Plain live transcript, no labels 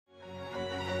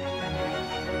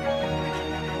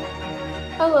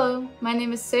Hello, my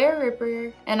name is Sarah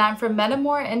Ripperger, and I'm from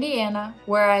Metamora, Indiana,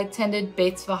 where I attended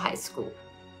Batesville High School.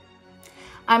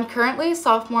 I'm currently a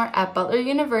sophomore at Butler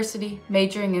University,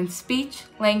 majoring in speech,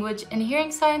 language, and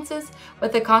hearing sciences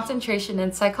with a concentration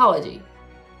in psychology.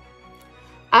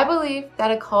 I believe that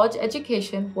a college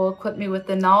education will equip me with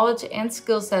the knowledge and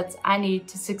skill sets I need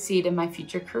to succeed in my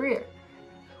future career.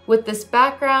 With this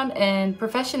background and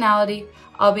professionality,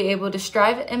 I'll be able to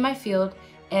strive in my field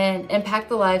and impact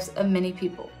the lives of many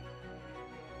people.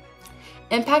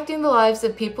 Impacting the lives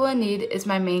of people in need is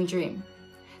my main dream.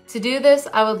 To do this,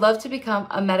 I would love to become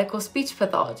a medical speech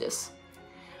pathologist.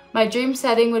 My dream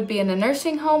setting would be in a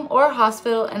nursing home or a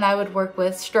hospital, and I would work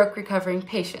with stroke recovering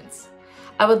patients.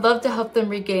 I would love to help them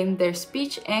regain their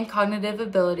speech and cognitive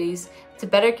abilities to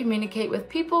better communicate with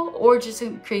people or just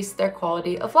increase their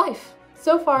quality of life.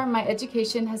 So far, my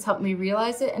education has helped me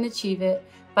realize it and achieve it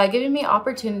by giving me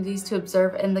opportunities to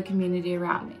observe in the community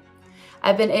around me.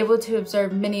 I've been able to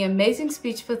observe many amazing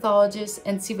speech pathologists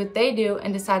and see what they do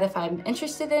and decide if I'm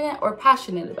interested in it or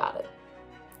passionate about it.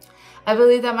 I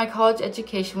believe that my college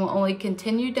education will only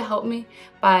continue to help me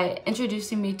by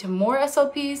introducing me to more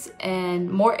SLPs and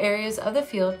more areas of the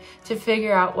field to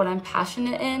figure out what I'm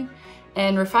passionate in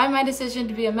and refine my decision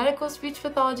to be a medical speech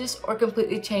pathologist or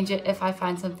completely change it if I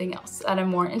find something else that I'm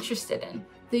more interested in.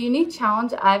 The unique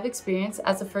challenge I've experienced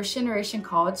as a first-generation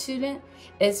college student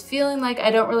is feeling like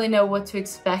I don't really know what to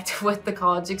expect with the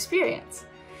college experience.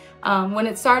 When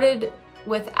it started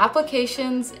with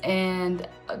applications and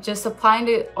just applying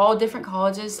to all different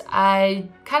colleges, I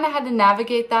kind of had to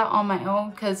navigate that on my own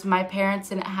because my parents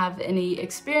didn't have any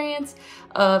experience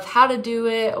of how to do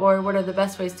it or what are the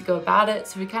best ways to go about it.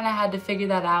 So we kind of had to figure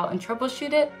that out and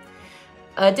troubleshoot it.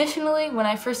 Additionally, when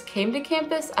I first came to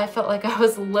campus, I felt like I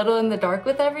was a little in the dark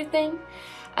with everything.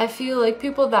 I feel like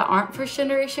people that aren't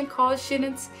first-generation college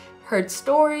students heard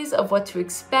stories of what to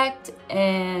expect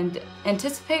and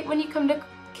anticipate when you come to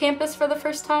campus for the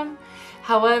first time.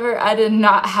 However, I did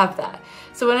not have that.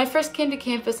 So when I first came to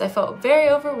campus, I felt very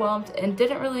overwhelmed and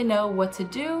didn't really know what to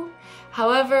do.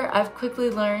 However, I've quickly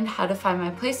learned how to find my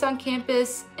place on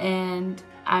campus, and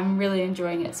I'm really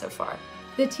enjoying it so far.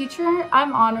 The teacher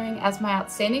I'm honoring as my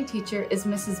outstanding teacher is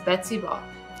Mrs. Betsy Baugh.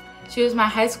 She was my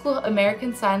high school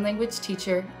American Sign Language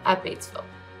teacher at Batesville.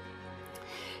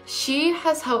 She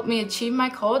has helped me achieve my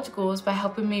college goals by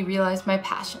helping me realize my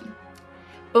passion.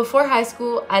 Before high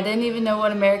school, I didn't even know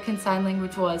what American Sign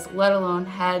Language was, let alone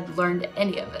had learned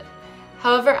any of it.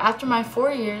 However, after my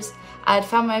 4 years, I had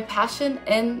found my passion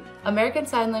in American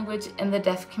Sign Language in the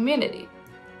deaf community.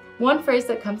 One phrase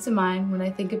that comes to mind when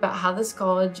I think about how this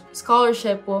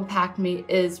scholarship will impact me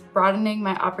is broadening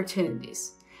my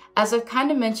opportunities. As I've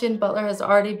kind of mentioned, Butler has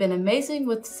already been amazing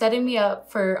with setting me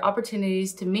up for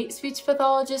opportunities to meet speech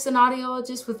pathologists and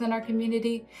audiologists within our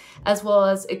community, as well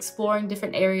as exploring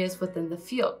different areas within the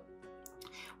field.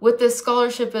 With this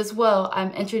scholarship as well,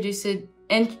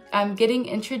 I'm getting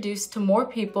introduced to more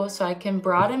people so I can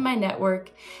broaden my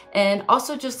network and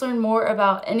also just learn more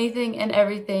about anything and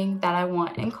everything that I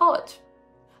want in college.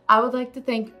 I would like to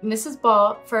thank Mrs.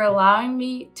 Baugh for allowing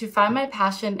me to find my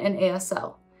passion in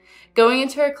ASL. Going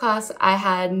into her class, I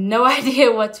had no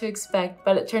idea what to expect,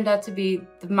 but it turned out to be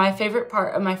my favorite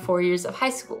part of my 4 years of high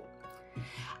school.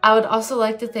 I would also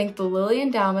like to thank the Lilly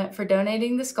Endowment for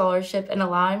donating the scholarship and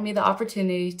allowing me the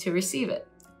opportunity to receive it.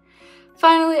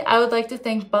 Finally, I would like to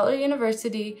thank Butler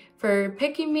University for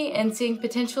picking me and seeing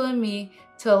potential in me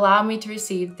to allow me to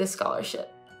receive this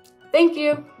scholarship. Thank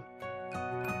you!